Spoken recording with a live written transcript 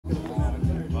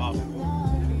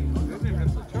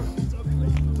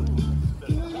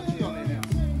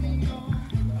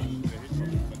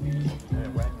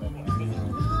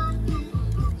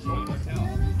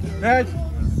Ned,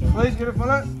 please get a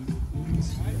fillet.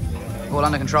 All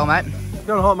under control, mate.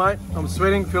 Going hot, mate. I'm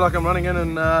sweating. Feel like I'm running in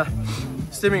and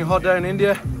steaming a hot day in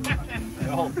India.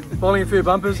 Bowling a few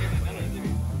bumpers.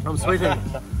 I'm sweating.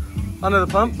 Under the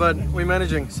pump, but we're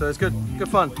managing, so it's good. Good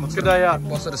fun. It's a good day out.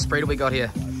 What sort of spread have we got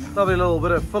here? Lovely little bit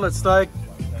of fillet steak,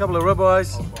 a couple of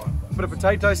ribeyes, a bit of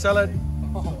potato salad,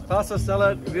 pasta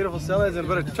salad, beautiful salads, and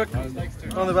a bit of chicken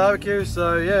on the barbecue.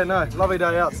 So yeah, no, lovely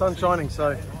day out. Sun shining,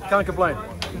 so can't complain.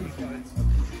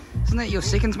 Isn't that your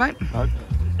seconds, mate? No.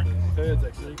 Thirds,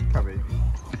 actually. Probably.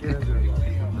 Yeah.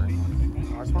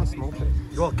 I just want a small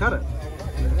piece. Well, cut it.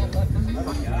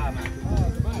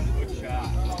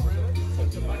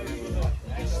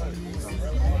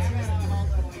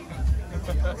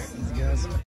 Guys.